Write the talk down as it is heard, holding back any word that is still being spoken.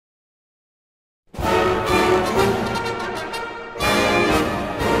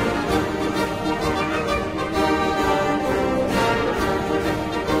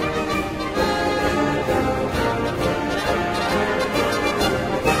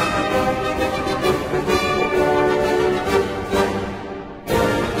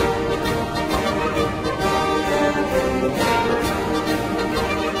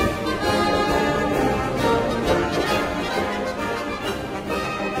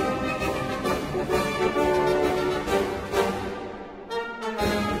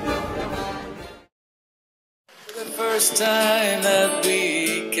first time that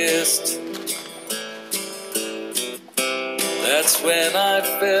we kissed, that's when I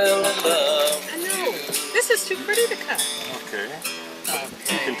fell in love. I know. This is too pretty to cut. Okay.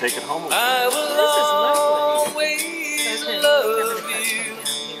 You can take it home with you. I will always love you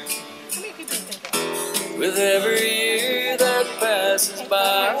with every year that passes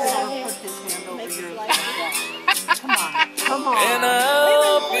by. Come on. And I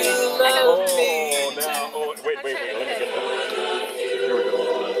hope you love me. Now, wait, let me get that. Here we go.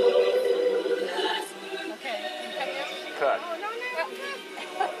 Okay. Cut.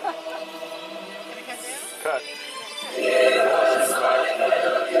 Cut.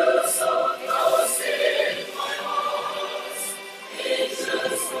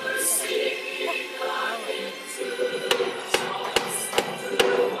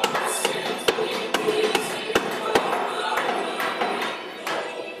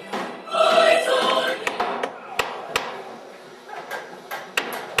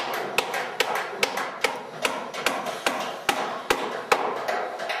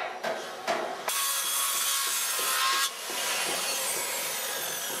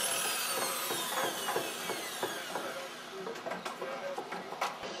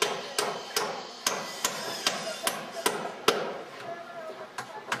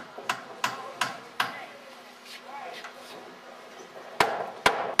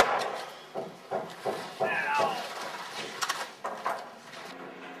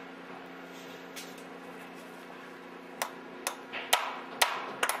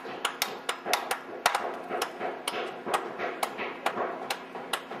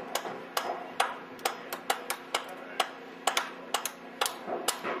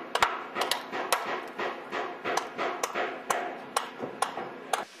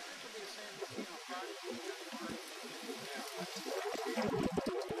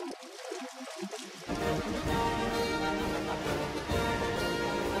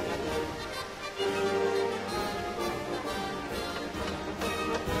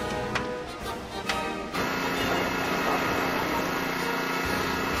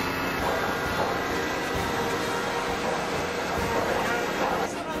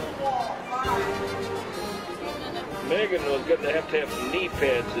 Megan was going to have some knee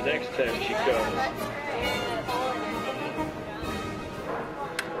pads the next time she comes.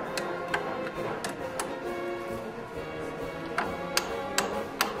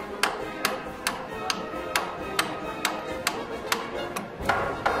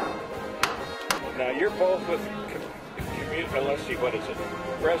 Now you're both with let's see, what is it?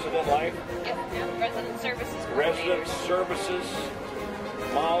 Resident Life? Yep, Resident Services. Resident Services.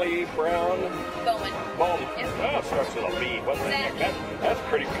 Molly Brown. Bowman. Bowman. Yep. Oh, it starts with a B. What's that? That's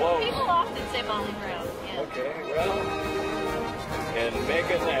pretty close. People often say Molly Brown. Yeah. Okay, well, and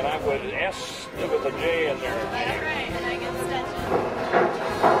Megan, and I would S with a J in there. That's right, and I get Stetson.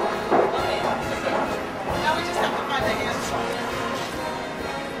 Now we just have to find the answer.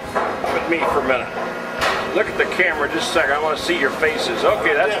 Look at me for a minute. Look at the camera just a second. I want to see your faces.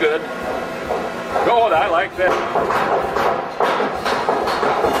 Okay, that's good. Good, I like that.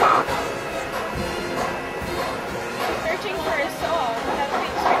 Searching for a song. That would be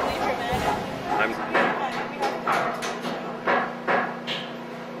extremely dramatic.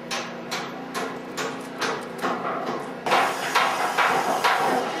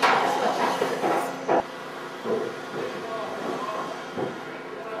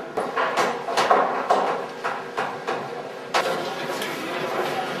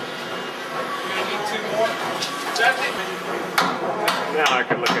 Now I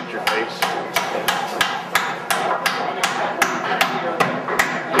can look at your face.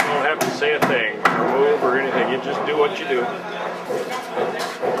 You don't have to say a thing or move or anything. You just do what you do.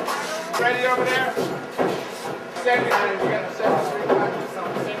 Ready over there? Second, you got to set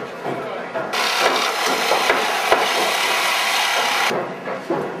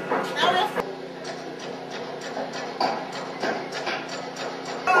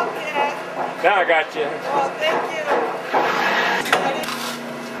Now I got you. Oh, thank you.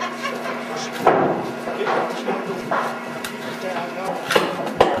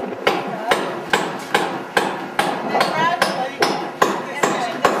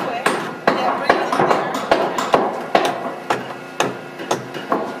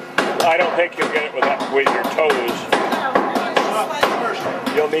 I don't think you'll get it with your toes.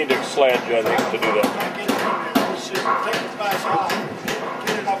 You'll need to sledge, I think, to do that.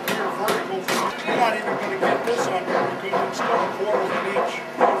 You're not even going to get this under because it's still a quarter of an inch. You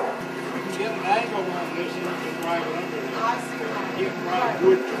can get an angle on this and you can drive it under there. You can drive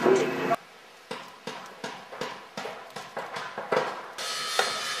wood to wood.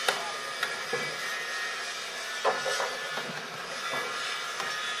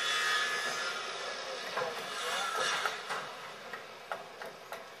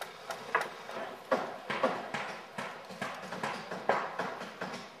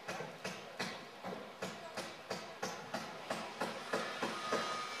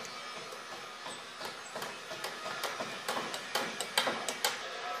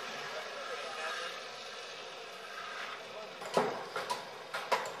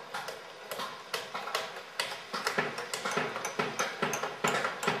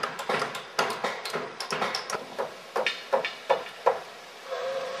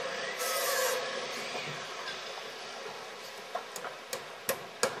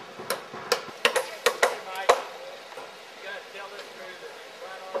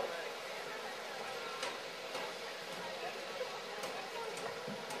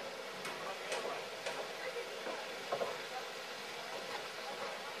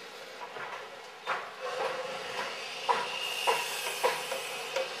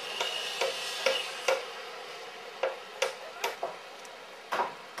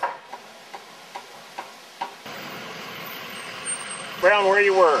 around where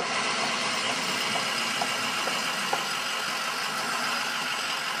you were.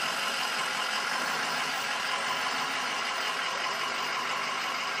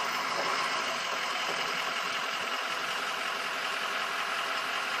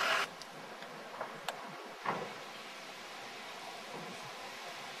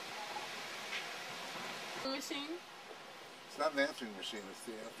 Machine? It's not an answering machine, it's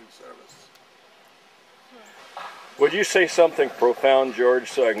the answering service. Would you say something profound,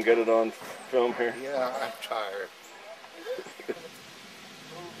 George, so I can get it on film here? Yeah, I'm tired.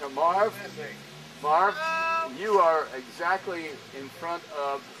 Now, Marv, you are exactly in front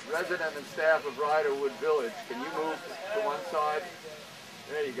of resident and staff of Riderwood Village. Can you move to one side?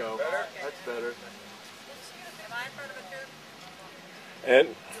 There you go. Better? That's better. Am I in front of it too?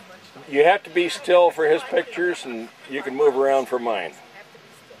 And you have to be still for his pictures, and you can move around for mine.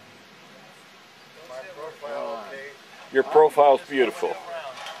 Your profile's beautiful.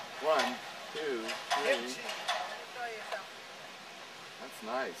 1, 2, 3. That's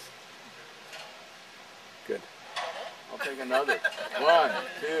nice. Good. I'll take another. 1,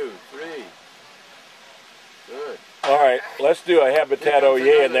 2, 3. Good. All right, let's do a Habitat oh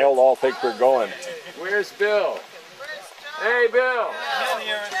yeah, and they'll all think we're going. Where's Bill? Hey, Bill.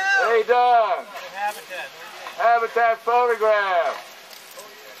 Hey, Doug. Habitat photograph.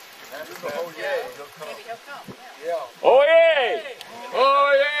 Oh, yeah. Maybe he'll come. Oh yay!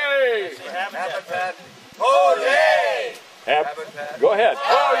 Oh, yay! Habitat. Oh, yay! Habitat. Go ahead.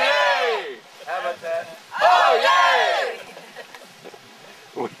 Oh, yay! Habitat. Oh,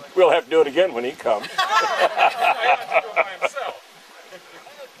 yay! We'll have to do it again when he comes.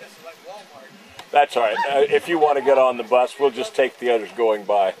 That's all right. If you want to get on the bus, we'll just take the others going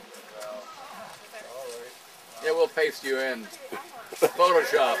by. Yeah, we'll paste you in.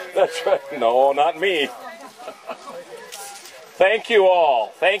 Photoshop. That's right. No, not me. Thank you all.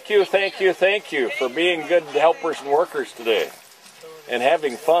 Thank you for being good helpers and workers today. And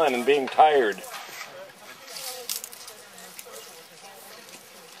having fun and being tired.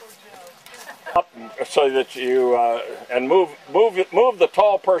 Up so that you and move the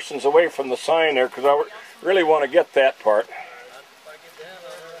tall persons away from the sign there, because I really want to get that part.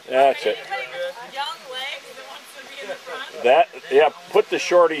 That's it. Young legs that wants to be in the front. That, yeah, put the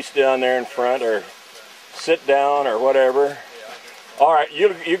shorties down there in front, or sit down, or whatever. All right,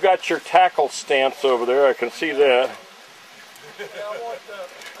 you got your tackle stance over there. I can see that.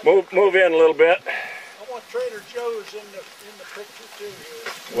 Move in a little bit. I want Trader Joe's in the picture too here.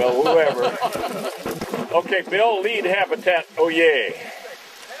 Well, whoever. Okay, Bill, lead Habitat oh yay.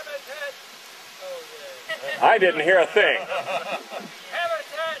 Habitat. Oh, yeah. I didn't hear a thing.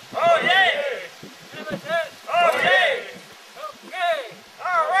 Habitat. Oh, yay! Habitat. Oh, yay! Okay.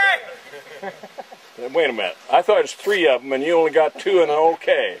 All right. Wait a minute. I thought it was 3 of them, and you only got 2 and an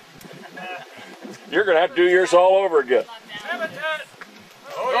okay. You're going to have to do yours all over again. Habitat.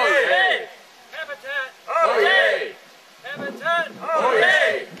 Oh, yay! Habitat. Oh, yay! Habitat. Oh,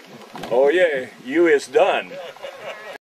 yay! Oh, yay. You is done.